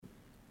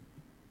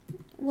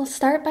we'll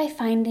start by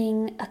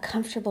finding a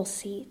comfortable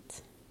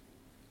seat.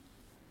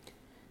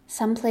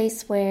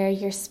 Someplace where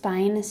your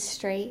spine is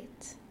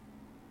straight,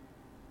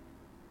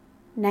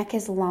 neck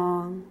is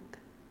long,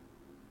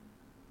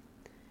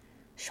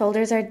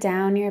 shoulders are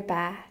down your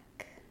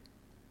back,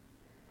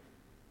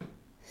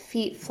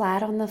 feet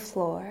flat on the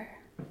floor.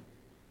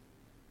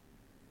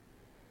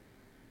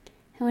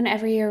 And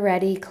whenever you're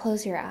ready,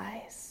 close your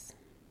eyes.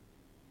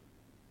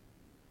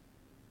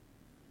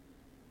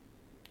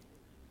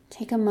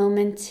 Take a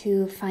moment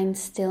to find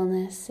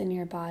stillness in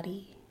your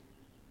body.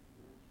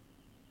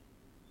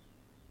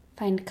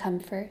 Find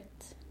comfort.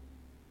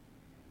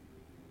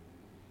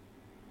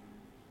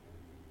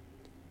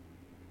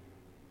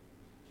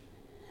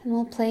 And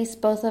we'll place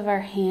both of our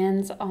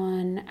hands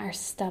on our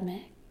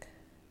stomach.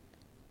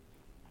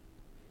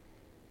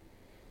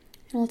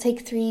 And we'll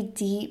take 3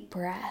 deep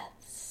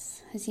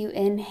breaths. As you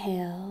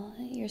inhale,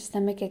 your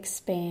stomach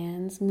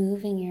expands,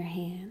 moving your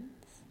hands.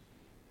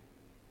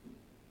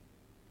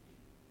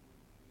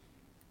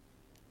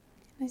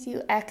 As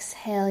you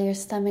exhale, your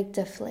stomach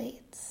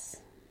deflates.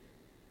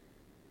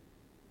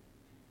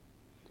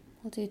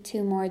 We'll do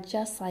 2 more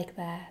just like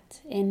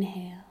that.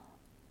 Inhale.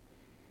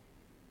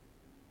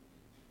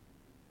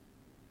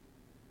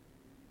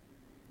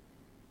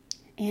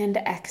 And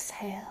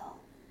exhale.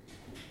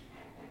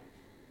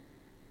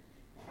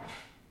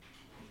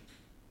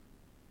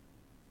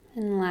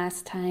 And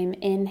last time,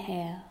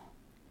 inhale.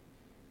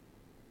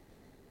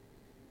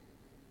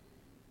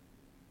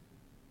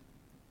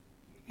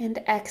 And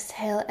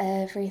exhale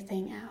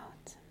everything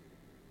out.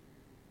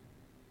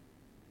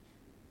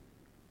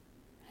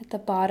 At the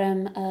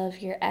bottom of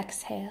your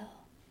exhale,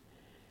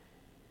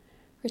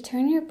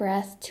 return your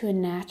breath to a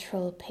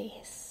natural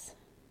pace.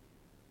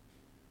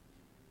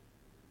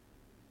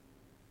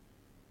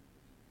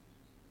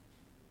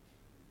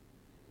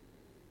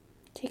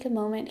 Take a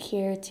moment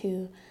here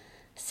to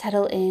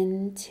settle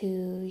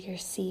into your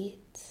seat.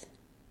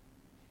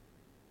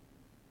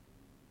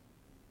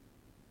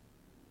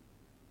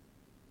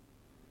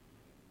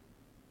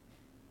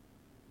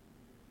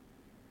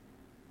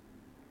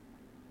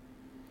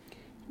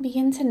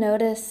 Begin to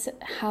notice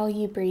how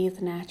you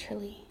breathe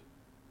naturally.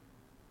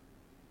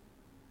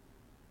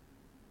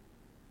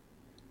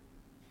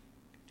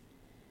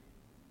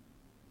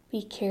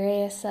 Be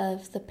curious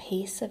of the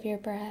pace of your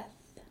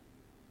breath,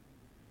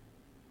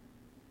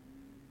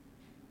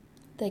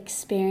 the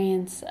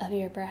experience of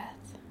your breath.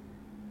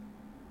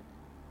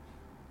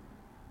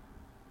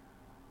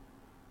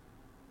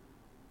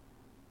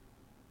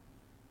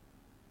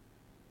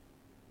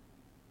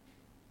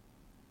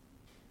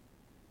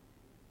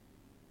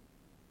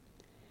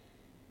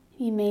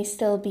 You may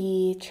still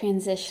be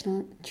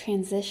transitioning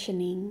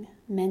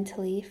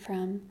mentally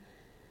from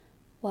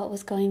what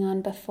was going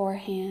on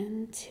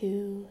beforehand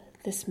to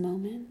this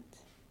moment.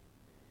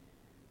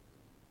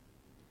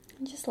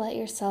 And just let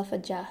yourself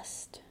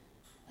adjust.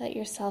 Let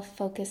yourself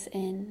focus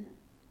in.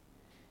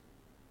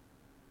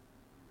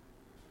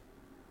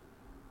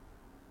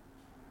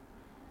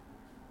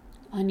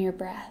 On your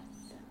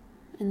breath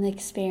and the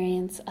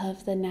experience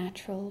of the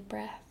natural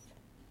breath.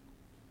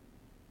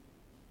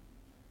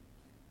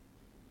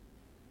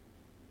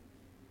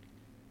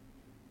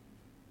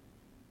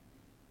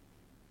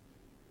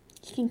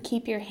 You can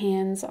keep your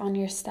hands on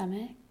your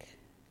stomach.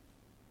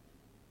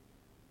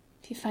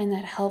 If you find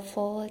that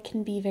helpful, it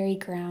can be very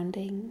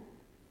grounding.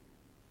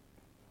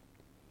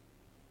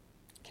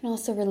 You can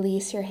also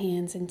release your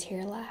hands into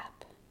your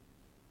lap.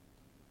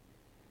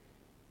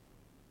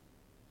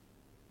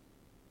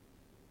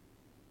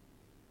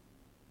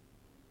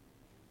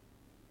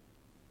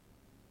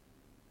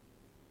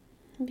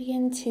 And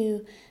begin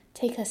to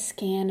take a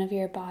scan of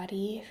your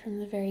body from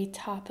the very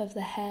top of the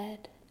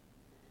head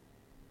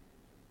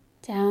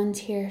down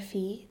to your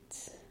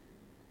feet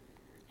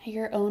at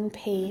your own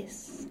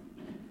pace,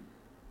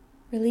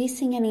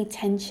 releasing any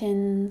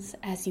tensions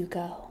as you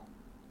go.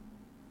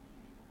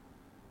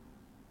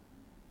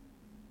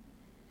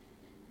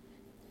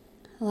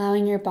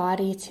 Allowing your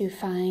body to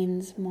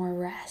find more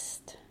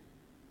rest.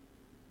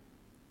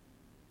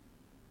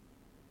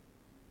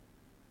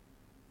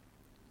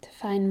 To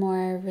find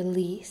more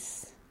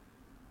release.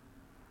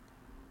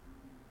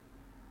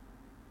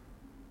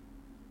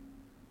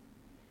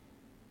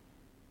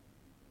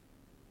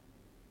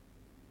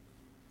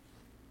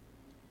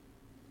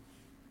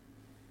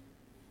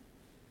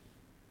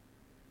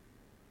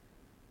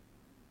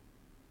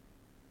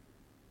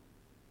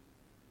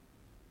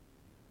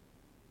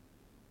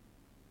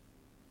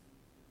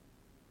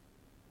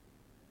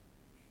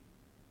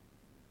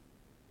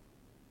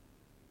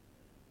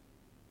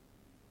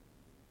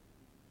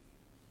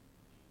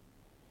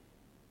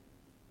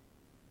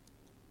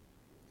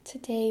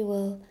 Today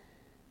we'll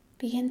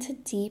begin to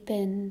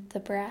deepen the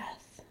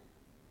breath.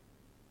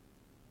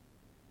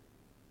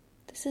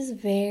 This is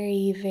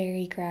very,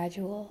 very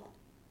gradual.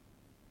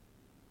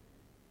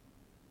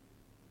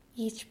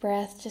 Each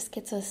breath just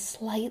gets us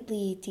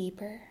slightly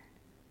deeper.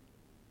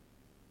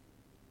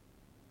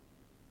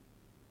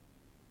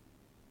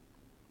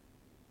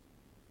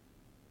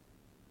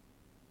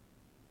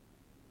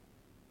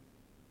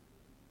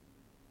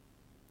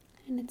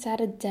 it's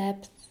at a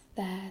depth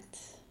that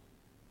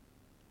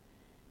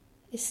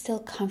is still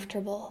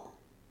comfortable.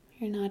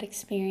 You're not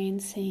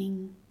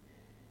experiencing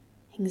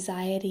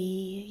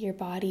anxiety. Your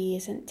body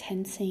isn't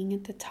tensing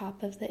at the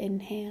top of the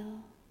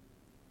inhale.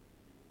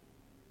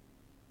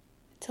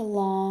 It's a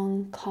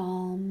long,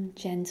 calm,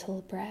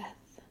 gentle breath.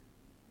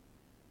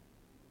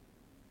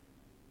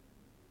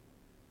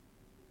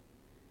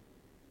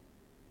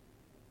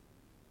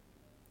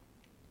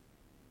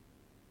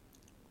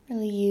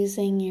 Really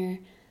using your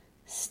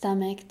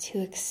stomach to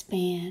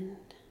expand,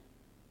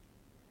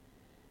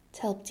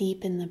 to help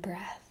deepen the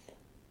breath.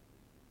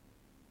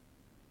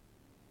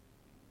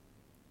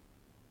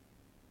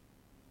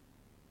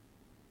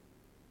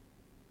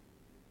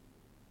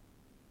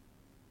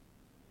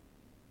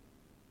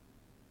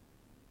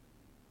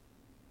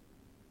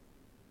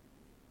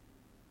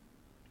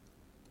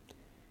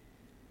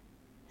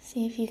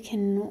 See if you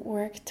can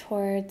work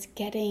towards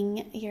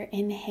getting your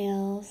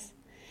inhales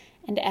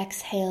and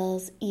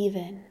exhales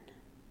even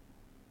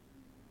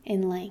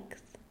in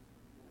length.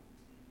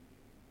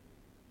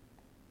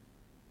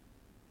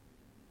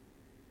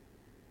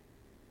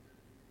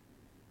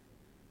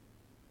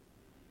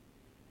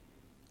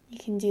 You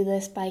can do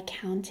this by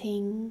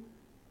counting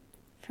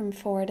from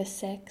 4 to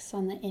 6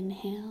 on the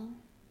inhale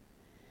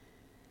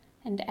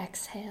and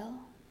exhale.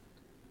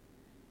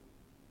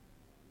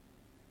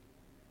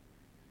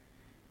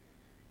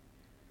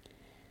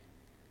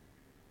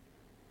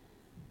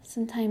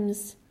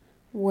 Sometimes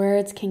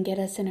words can get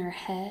us in our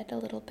head a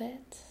little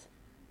bit.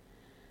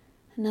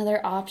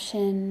 Another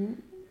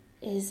option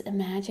is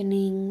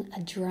imagining a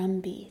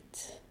drum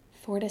beat,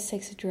 4 to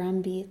 6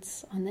 drum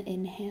beats on the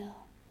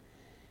inhale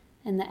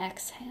and the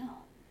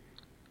exhale.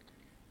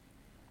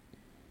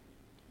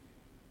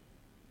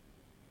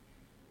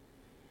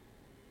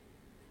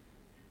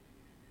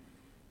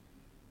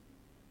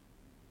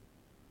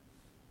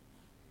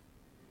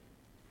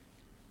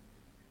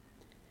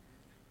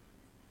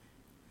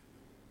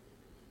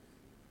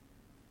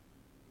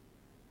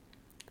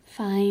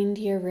 Find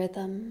your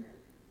rhythm.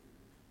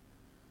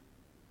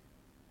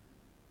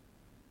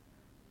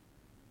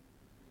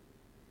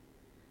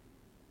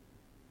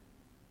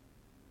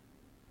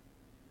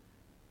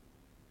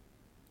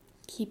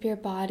 Keep your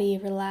body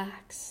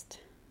relaxed.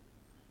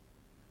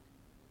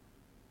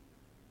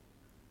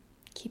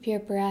 Keep your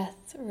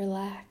breath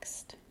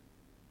relaxed.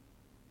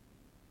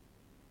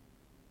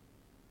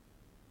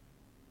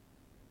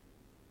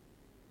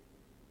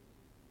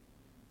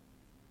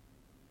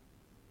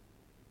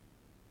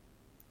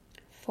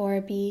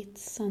 Four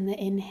beats on the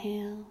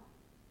inhale.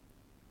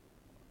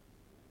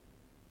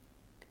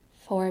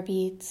 4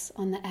 beats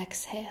on the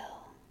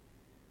exhale.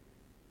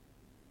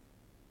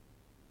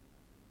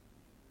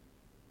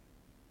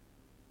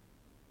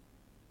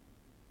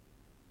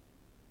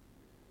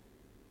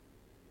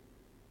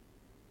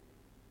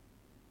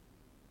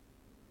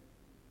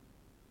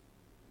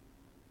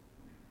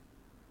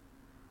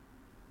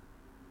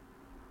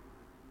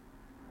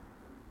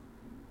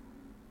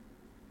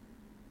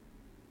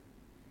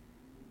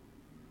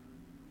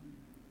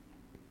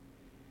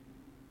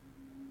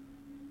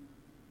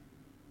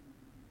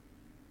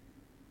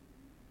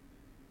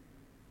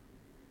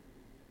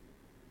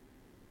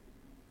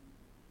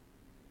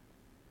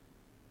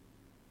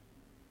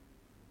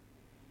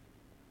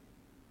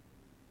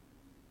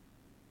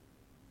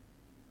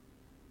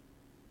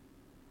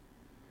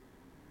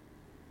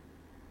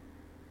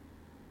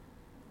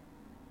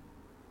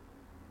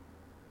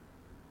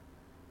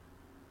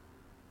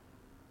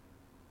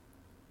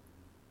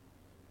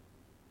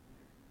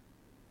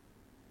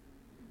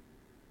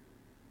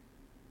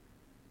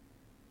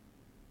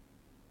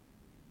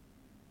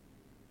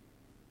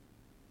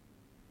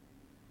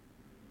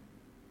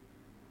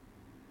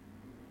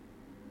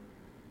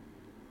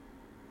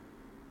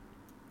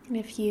 And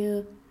if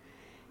you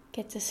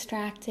get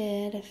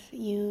distracted, if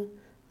you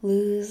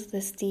lose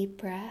this deep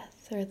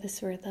breath or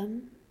this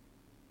rhythm,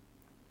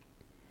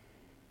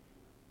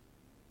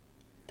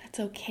 that's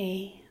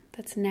okay.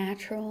 That's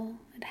natural.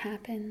 It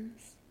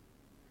happens.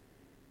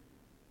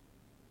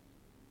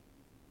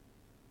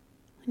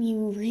 When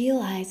you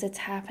realize it's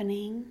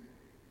happening,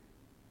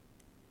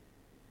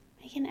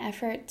 make an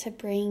effort to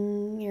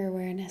bring your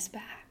awareness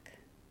back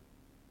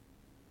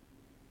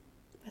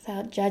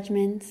without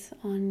judgment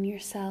on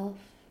yourself.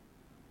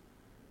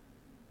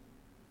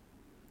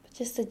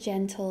 Just a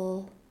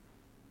gentle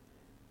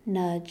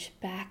nudge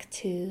back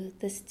to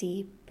this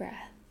deep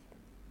breath.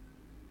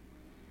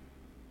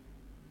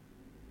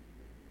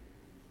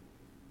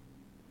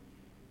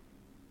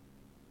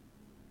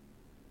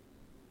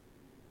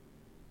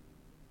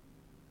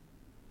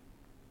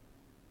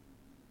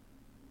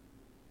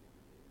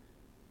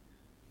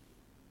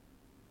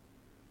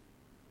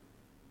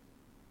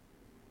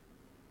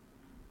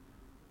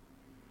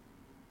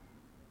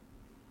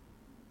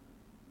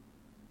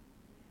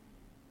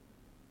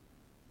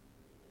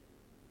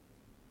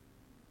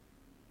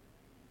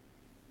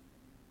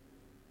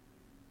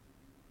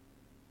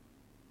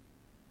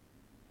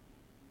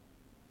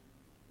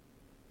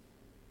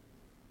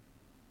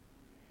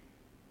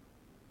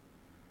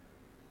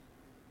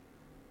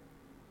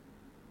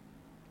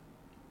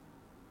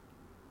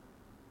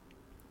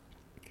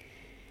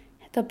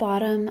 At the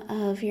bottom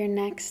of your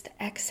next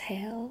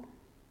exhale,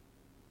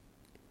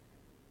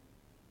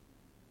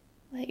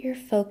 let your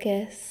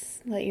focus,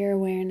 let your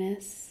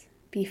awareness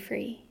be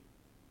free.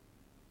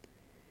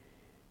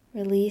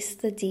 Release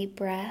the deep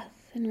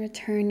breath and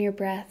return your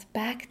breath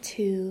back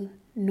to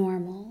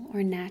normal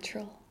or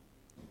natural.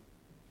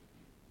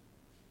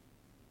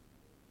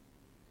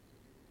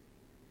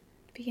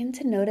 Begin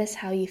to notice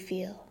how you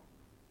feel,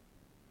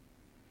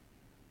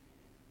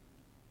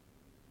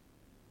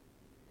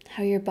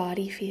 how your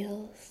body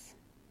feels.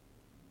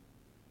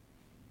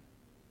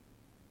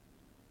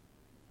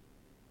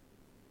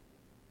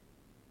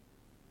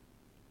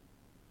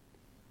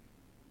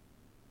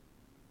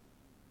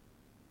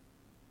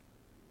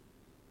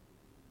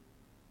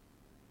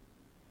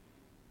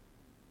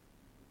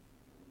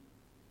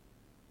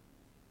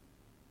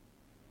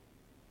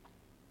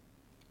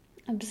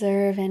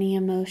 Observe any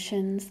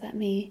emotions that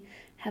may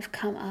have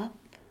come up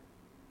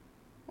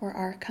or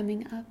are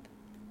coming up.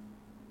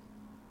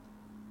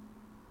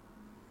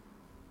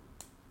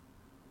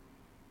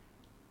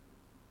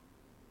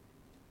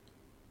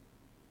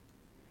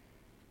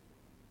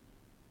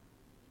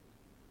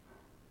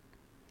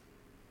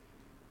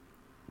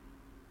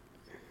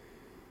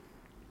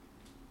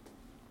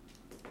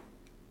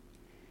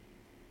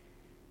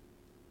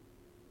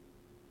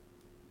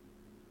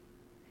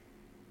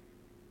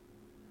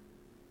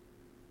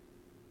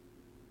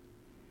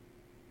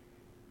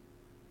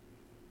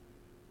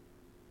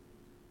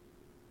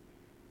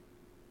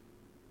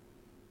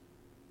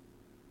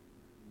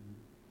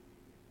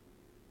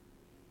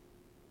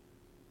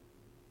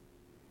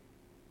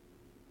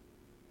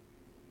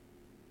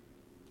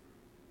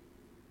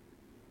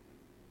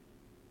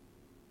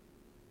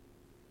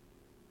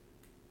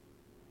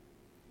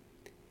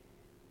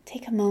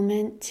 Take a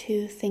moment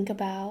to think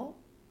about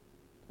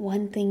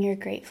one thing you're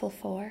grateful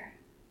for.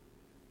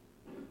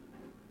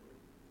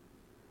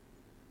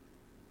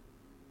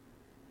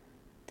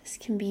 This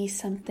can be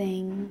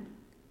something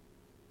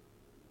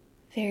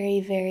very,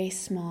 very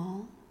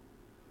small.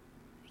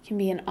 It can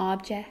be an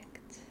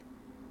object.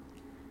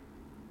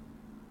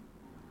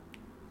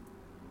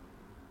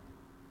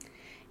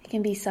 It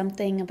can be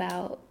something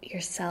about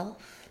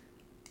yourself.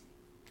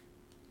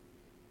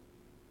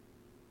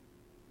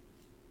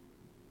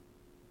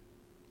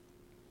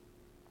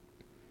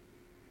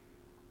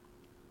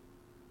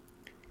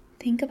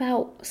 Think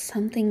about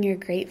something you're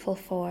grateful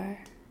for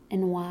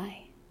and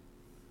why.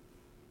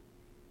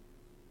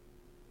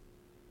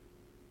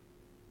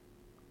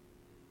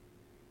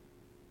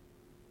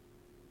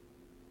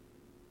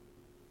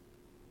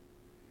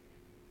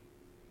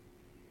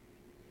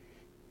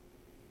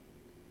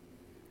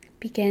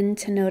 Begin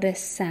to notice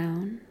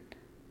sound.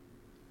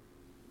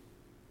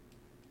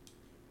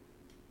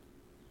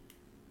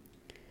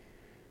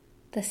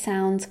 The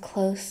sounds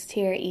close to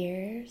your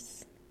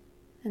ears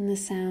and the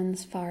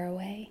sounds far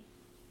away.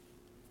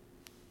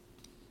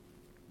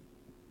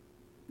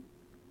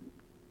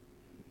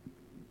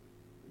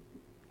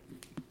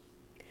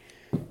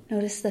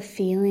 Notice the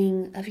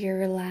feeling of your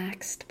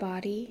relaxed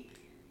body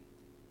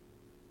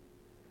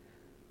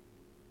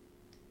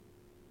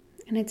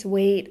and its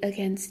weight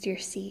against your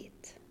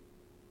seat.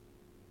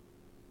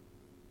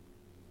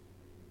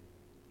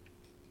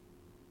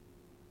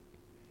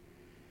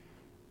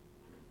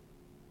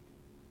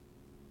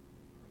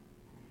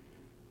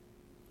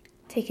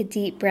 Take a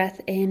deep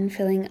breath in,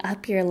 filling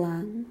up your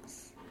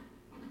lungs.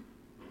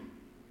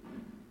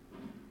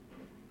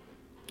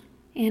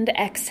 And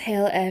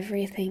exhale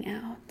everything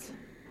out.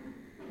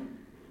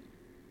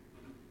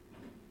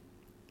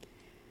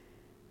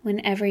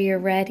 Whenever you're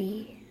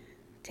ready,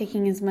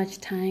 taking as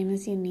much time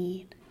as you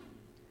need,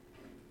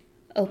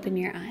 open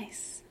your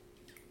eyes.